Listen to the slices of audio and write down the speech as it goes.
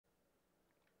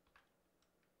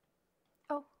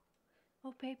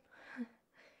Oh, babe,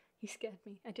 you scared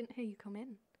me. I didn't hear you come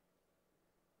in.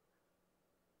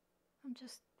 I'm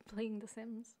just playing The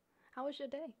Sims. How was your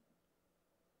day?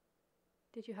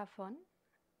 Did you have fun?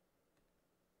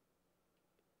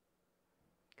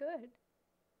 Good.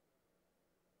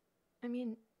 I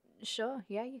mean, sure,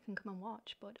 yeah, you can come and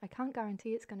watch, but I can't guarantee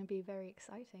it's going to be very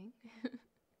exciting.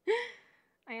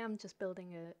 I am just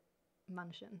building a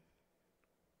mansion.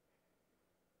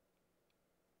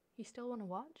 You still want to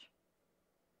watch?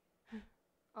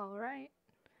 Alright.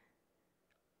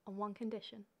 On one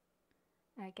condition,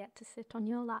 I get to sit on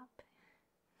your lap.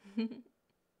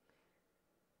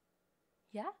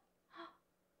 Yeah?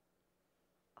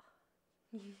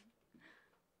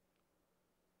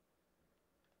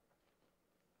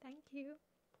 Thank you.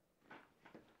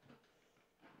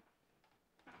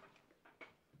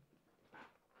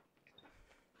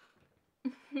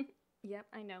 Yep,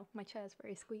 I know. My chair's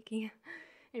very squeaky.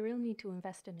 I really need to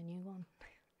invest in a new one.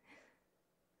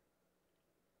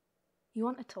 You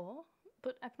want a tour?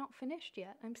 But I've not finished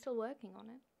yet. I'm still working on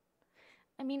it.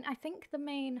 I mean, I think the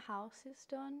main house is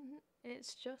done.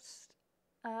 It's just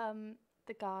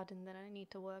the garden that I need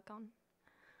to work on.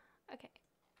 Okay,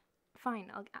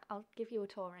 fine. I'll give you a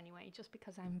tour anyway, just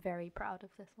because I'm very proud of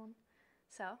this one.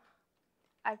 So,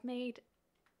 I've made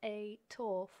a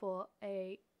tour for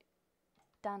a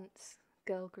dance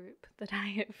girl group that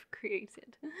I have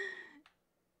created.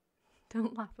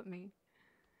 Don't laugh at me.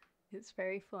 It's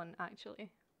very fun,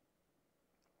 actually.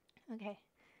 Okay,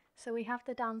 so we have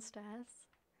the downstairs.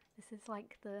 This is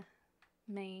like the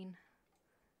main,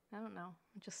 I don't know,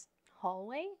 just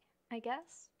hallway, I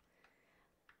guess.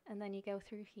 And then you go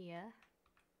through here,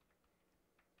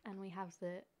 and we have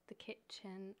the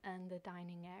kitchen and the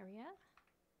dining area.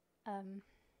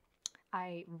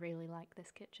 I really like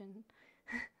this kitchen.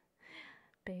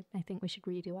 Babe, I think we should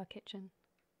redo our kitchen.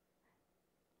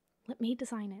 Let me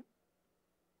design it.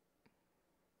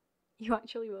 You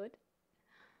actually would?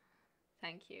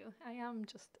 Thank you. I am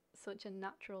just such a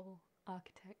natural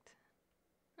architect.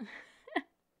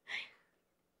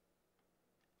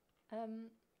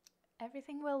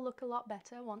 Everything will look a lot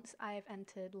better once I've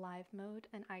entered live mode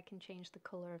and I can change the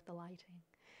colour of the lighting.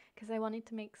 Because I wanted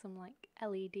to make some like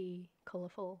LED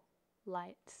colourful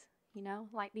lights, you know,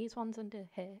 like these ones under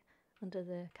here, under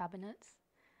the cabinets.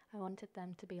 I wanted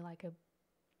them to be like a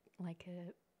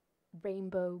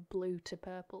rainbow blue to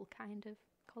purple kind of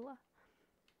colour.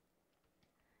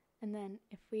 And then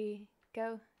if we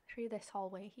go through this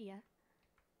hallway here,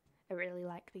 I really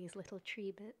like these little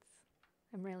tree bits.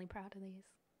 I'm really proud of these.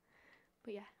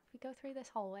 But yeah, if we go through this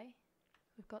hallway,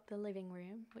 we've got the living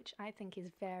room, which I think is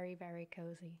very, very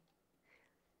cozy.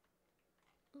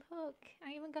 Look,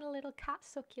 I even got a little cat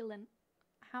succulent.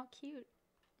 How cute.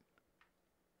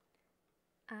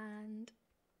 And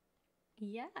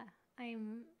yeah,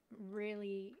 I'm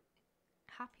really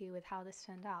happy with how this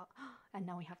turned out. And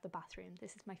now we have the bathroom.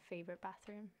 This is my favourite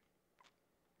bathroom.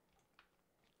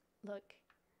 Look,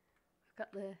 we've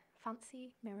got the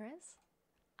fancy mirrors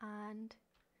and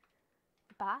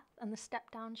the bath and the step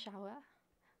down shower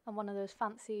and one of those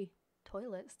fancy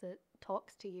toilets that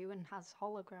talks to you and has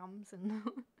holograms and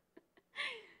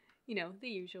you know, the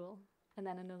usual. And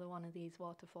then another one of these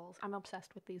waterfalls. I'm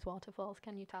obsessed with these waterfalls,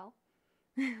 can you tell?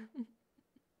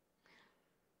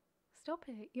 Stop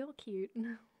it, you're cute.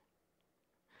 You're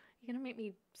gonna make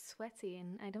me sweaty,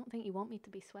 and I don't think you want me to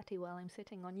be sweaty while I'm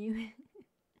sitting on you.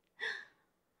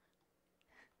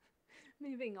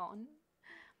 Moving on.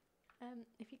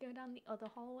 If you go down the other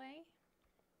hallway,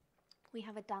 we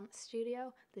have a dance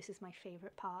studio. This is my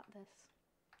favourite part, this.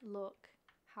 Look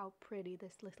how pretty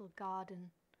this little garden.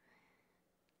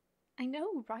 I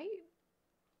know, right?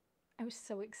 I was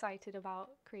so excited about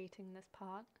creating this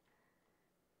part.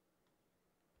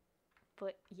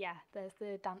 But yeah, there's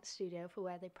the dance studio for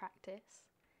where they practice.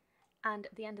 And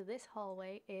at the end of this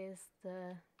hallway is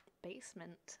the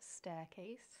basement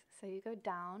staircase. So you go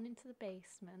down into the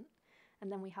basement,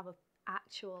 and then we have an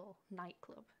actual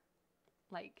nightclub.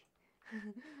 Like,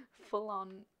 full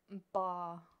on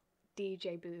bar,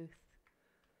 DJ booth,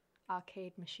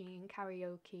 arcade machine,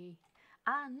 karaoke,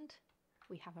 and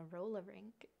we have a roller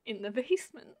rink in the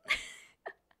basement.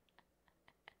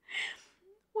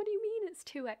 What do you mean it's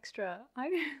too extra? I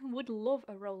would love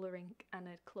a roller rink and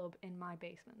a club in my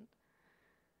basement.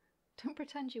 Don't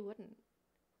pretend you wouldn't.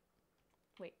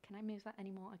 Wait, can I move that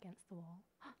any more against the wall?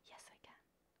 Yes, I can.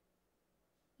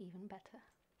 Even better.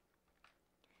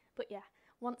 But yeah,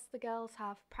 once the girls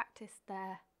have practiced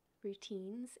their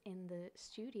routines in the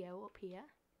studio up here,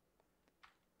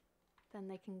 then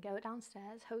they can go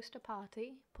downstairs, host a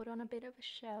party, put on a bit of a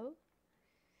show,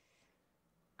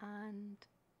 and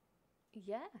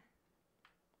yeah,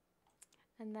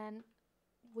 And then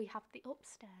we have the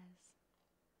upstairs.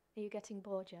 Are you getting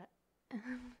bored yet?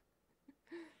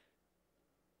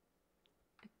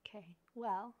 Okay,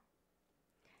 well,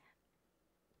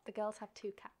 the girls have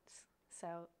 2 cats,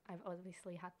 so I've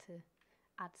obviously had to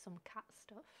add some cat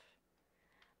stuff.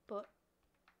 But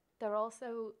they're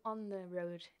also on the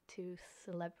road to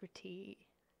celebrity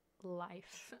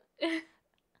life.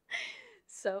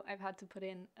 So I've had to put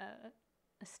in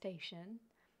a station.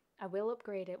 I will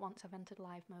upgrade it once I've entered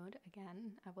live mode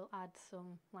again. I will add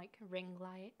some like ring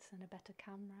lights and a better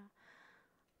camera.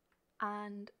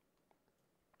 And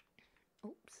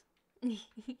oops.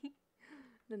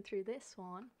 Then through this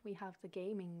one we have the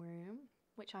gaming room,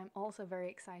 which I'm also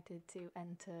very excited to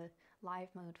enter live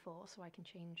mode for, so I can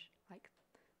change like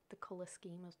the colour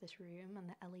scheme of this room and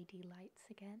the LED lights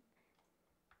again.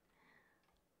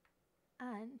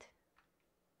 And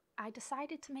I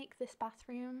decided to make this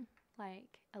bathroom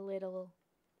like a little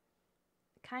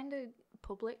kind of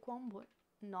public one, but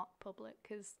not public,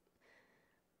 because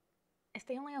if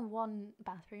they only have one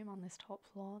bathroom on this top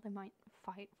floor, they might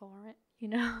fight for it, you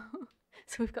know?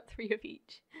 So we've got 3 of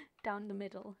each down the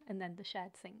middle, and then the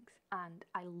shared sinks, and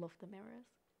I love the mirrors.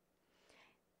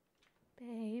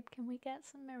 Babe, can we get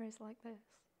some mirrors like this?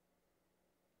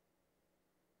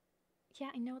 Yeah,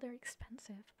 I know they're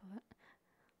expensive, but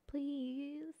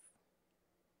please.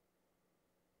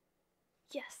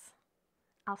 Yes,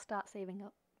 I'll start saving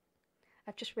up.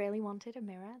 I've just really wanted a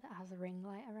mirror that has a ring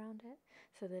light around it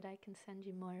so that I can send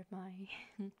you more of my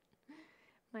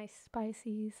my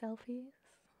spicy selfies.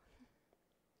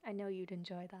 I know you'd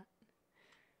enjoy that.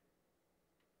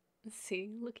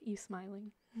 See, look at you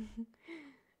smiling.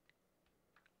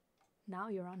 Now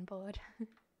you're on board.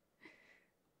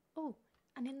 Oh,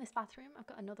 and in this bathroom I've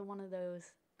got another one of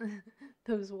those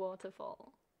those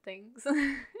waterfall things.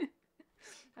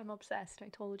 I'm obsessed, I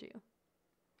told you.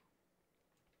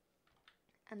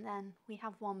 And then we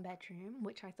have one bedroom,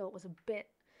 which I thought was a bit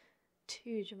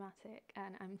too dramatic,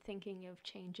 and I'm thinking of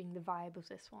changing the vibe of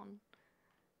this one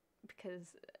because,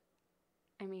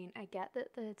 I mean, I get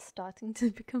that they're starting to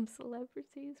become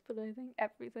celebrities, but I think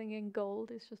everything in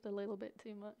gold is just a little bit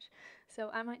too much.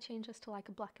 So I might change this to like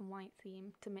a black and white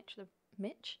theme to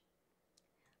Mitch?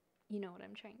 You know what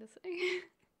I'm trying to say.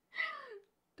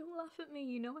 Don't laugh at me,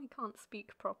 you know I can't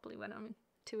speak properly when I'm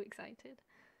too excited.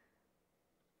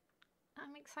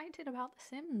 I'm excited about The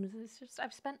Sims. It's just,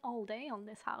 I've spent all day on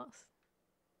this house.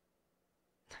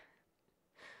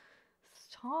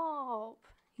 Stop.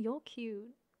 You're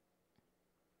cute.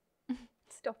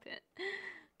 Stop it.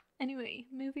 Anyway,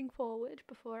 moving forward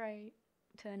before I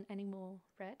turn any more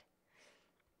red.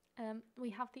 We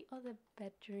have the other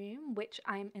bedroom, which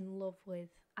I'm in love with.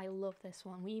 I love this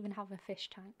one. We even have a fish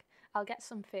tank. I'll get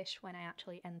some fish when I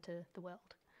actually enter the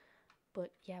world.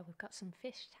 But yeah, we've got some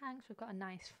fish tanks, we've got a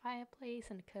nice fireplace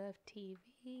and a curved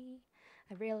TV.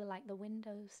 I really like the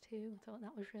windows too, I thought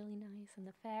that was really nice, and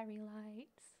the fairy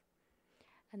lights.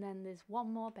 And then there's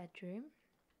one more bedroom.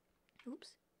 Oops,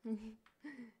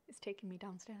 it's taking me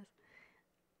downstairs.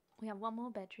 We have one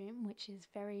more bedroom, which is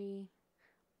very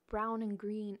brown and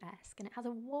green-esque, and it has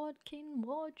a walk-in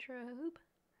wardrobe.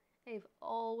 I've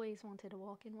always wanted a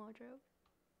walk-in wardrobe.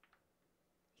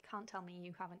 You can't tell me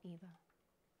you haven't either.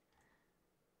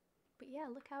 But yeah,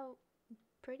 look how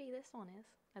pretty this one is.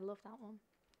 I love that one.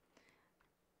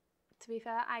 To be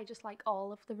fair, I just like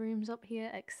all of the rooms up here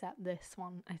except this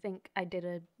one. I think I did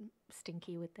a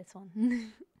stinky with this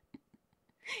one.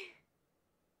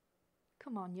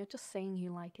 Come on, you're just saying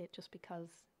you like it just because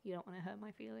you don't want to hurt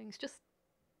my feelings. Just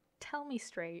tell me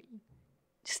straight.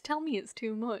 Just tell me it's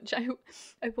too much.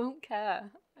 I won't care.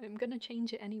 I'm gonna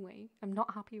change it anyway. I'm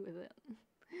not happy with it.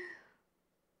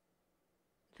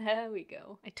 There we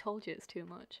go. I told you it's too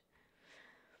much.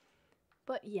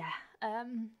 But yeah,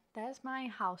 there's my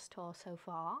house tour so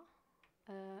far.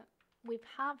 We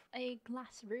have a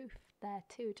glass roof there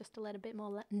too, just to let a bit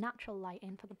more natural light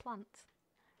in for the plants.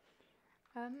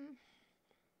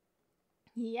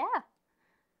 Yeah.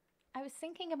 I was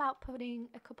thinking about putting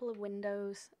a couple of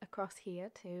windows across here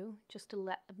too, just to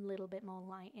let a little bit more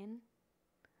light in.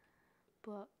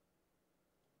 But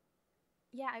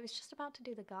yeah, I was just about to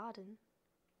do the garden.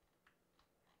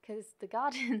 Because the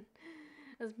garden,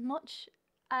 as much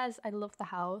as I love the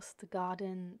house, the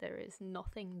garden, there is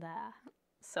nothing there.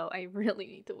 So I really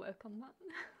need to work on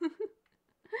that.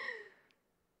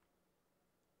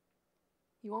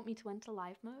 You want me to enter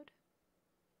live mode?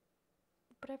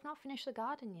 But I've not finished the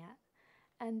garden yet.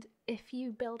 And if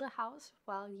you build a house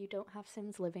while you don't have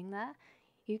Sims living there,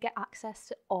 you get access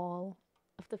to all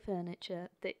of the furniture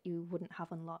that you wouldn't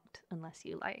have unlocked unless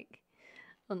you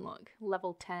unlock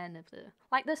level 10 of the,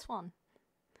 like this one,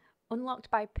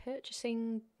 Unlocked by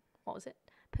purchasing... What was it?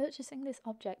 Purchasing this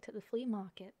object at the flea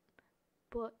market.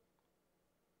 But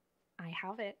I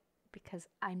have it because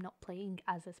I'm not playing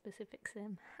as a specific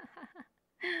sim.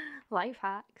 Life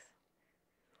hacks.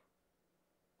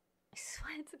 I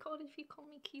swear to God, if you call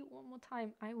me cute one more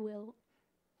time, I will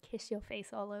kiss your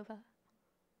face all over.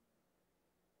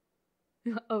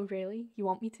 Oh, really? You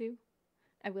want me to?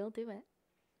 I will do it.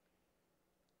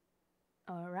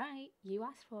 Alright, you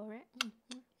asked for it.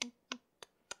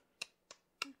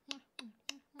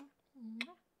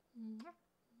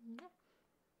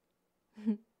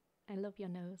 I love your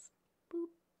nose. Boop.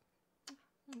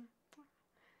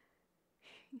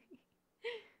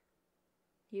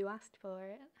 You asked for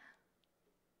it.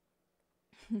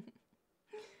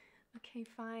 Okay,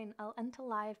 fine. I'll enter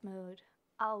live mode.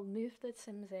 I'll move the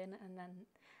Sims in and then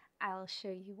I'll show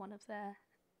you one of their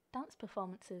dance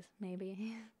performances,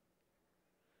 maybe.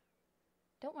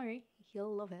 Don't worry,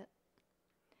 you'll love it.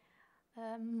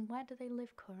 Where do they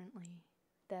live currently?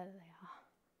 There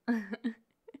they are.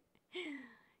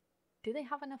 Do they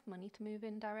have enough money to move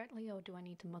in directly, or do I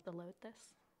need to motherload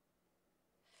this?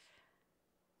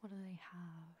 What do they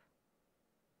have?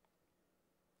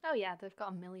 Oh yeah, they've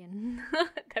got 1 million.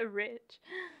 They're rich.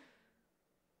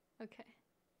 Okay.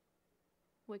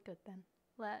 We're good then.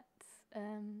 Let's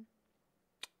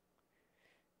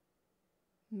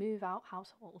move out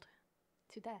household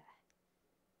to there.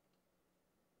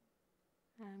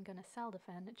 I'm gonna sell the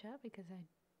furniture because I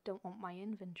don't want my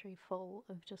inventory full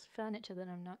of just furniture that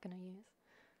I'm not gonna use.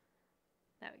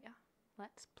 There we go.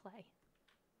 Let's play.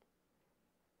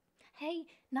 Hey,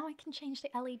 now I can change the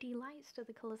LED lights to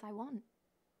the colours I want.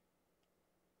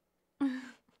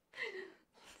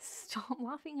 Stop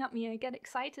laughing at me, I get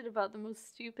excited about the most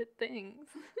stupid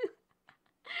things.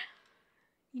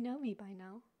 You know me by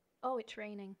now. Oh, it's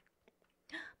raining.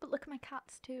 But look at my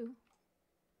cats too.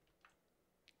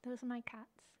 Those are my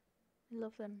cats. I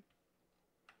love them.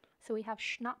 So we have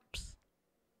Schnapps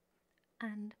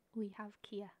and we have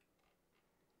Kia.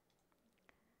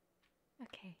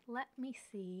 Okay, let me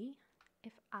see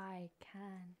if I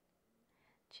can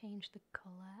change the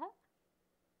colour.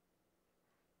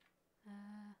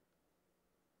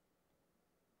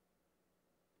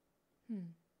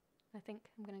 I think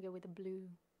I'm gonna go with the blue.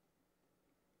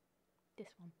 This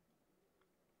one.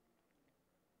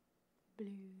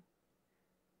 Blue.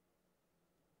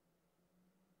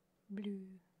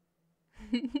 Blue.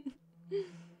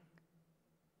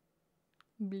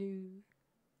 Blue.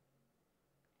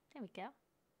 There we go.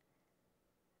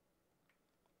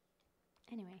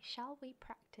 Anyway, shall we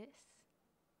practice?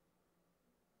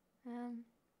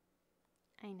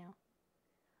 I know.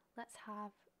 Let's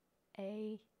have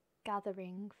a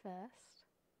gathering first.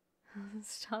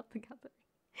 Start the gathering.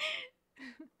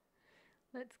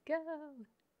 Let's go.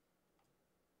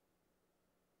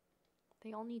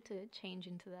 They all need to change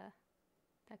into their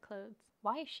clothes.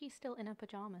 Why is she still in her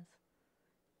pajamas?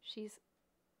 She's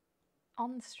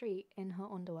on the street in her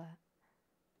underwear.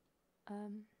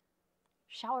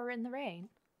 Shower in the rain.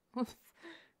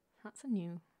 That's a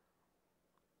new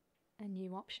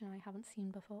option I haven't seen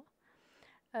before.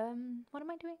 What am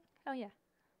I doing? Oh yeah.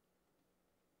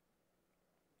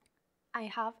 I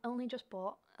have only just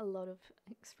bought a lot of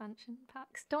expansion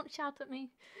packs. Don't shout at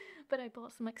me, but I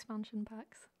bought some expansion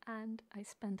packs and I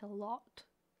spent a lot,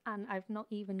 and I've not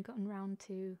even gotten round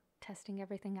to testing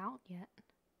everything out yet.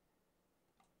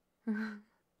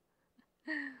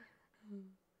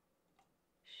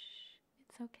 Shh,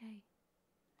 it's okay.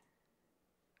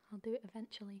 I'll do it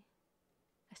eventually.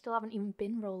 I still haven't even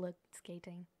been roller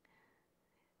skating.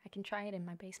 I can try it in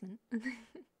my basement.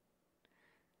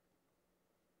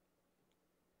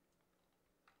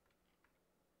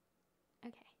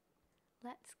 Okay,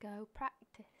 let's go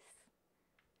practice.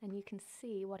 And you can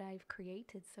see what I've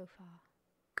created so far.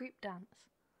 Group dance.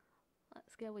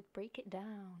 Let's go with break it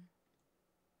down.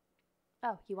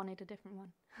 Oh, you wanted a different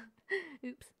one.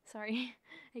 Oops, sorry.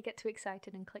 I get too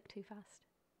excited and click too fast.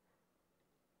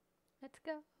 Let's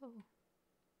go.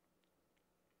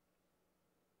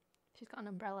 She's got an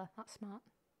umbrella, that's smart.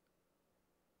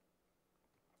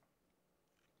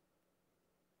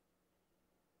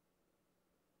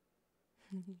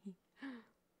 Are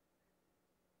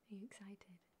you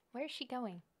excited? Where is she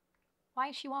going? Why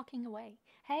is she walking away?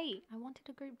 Hey, I wanted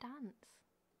a group dance.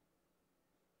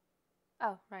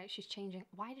 Oh, right, she's changing.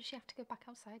 Why does she have to go back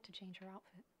outside to change her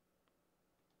outfit?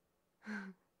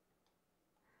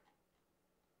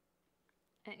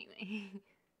 Anyway.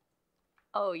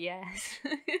 Oh, yes.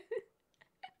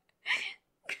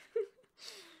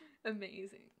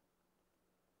 Amazing.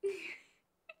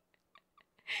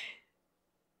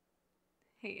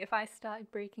 Hey, if I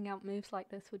started breaking out moves like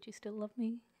this, would you still love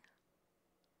me?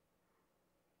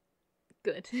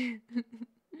 Good.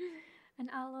 And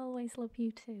I'll always love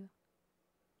you too.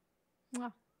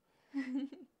 Mwah. Give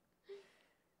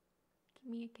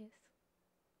me a kiss.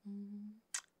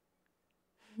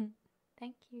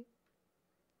 Thank you.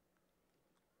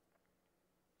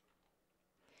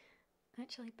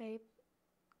 Actually, babe,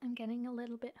 I'm getting a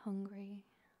little bit hungry.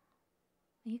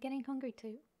 Are you getting hungry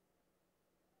too?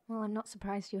 Well, I'm not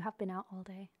surprised, you have been out all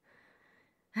day.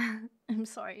 I'm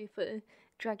sorry for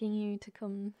dragging you to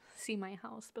come see my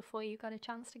house before you got a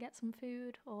chance to get some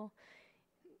food or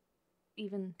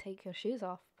even take your shoes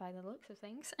off by the looks of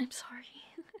things. I'm sorry.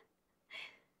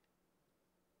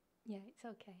 Yeah, it's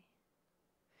okay.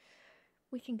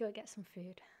 We can go get some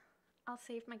food. I'll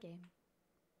save my game.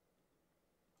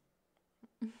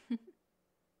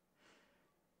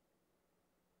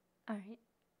 Alright.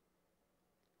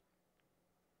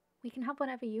 We can have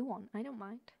whatever you want, I don't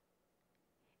mind.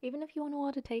 Even if you want to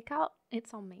order takeout,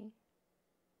 it's on me.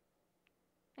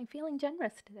 I'm feeling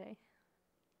generous today.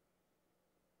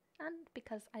 And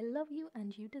because I love you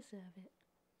and you deserve it.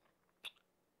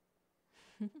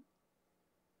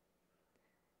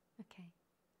 Okay,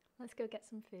 let's go get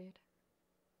some food.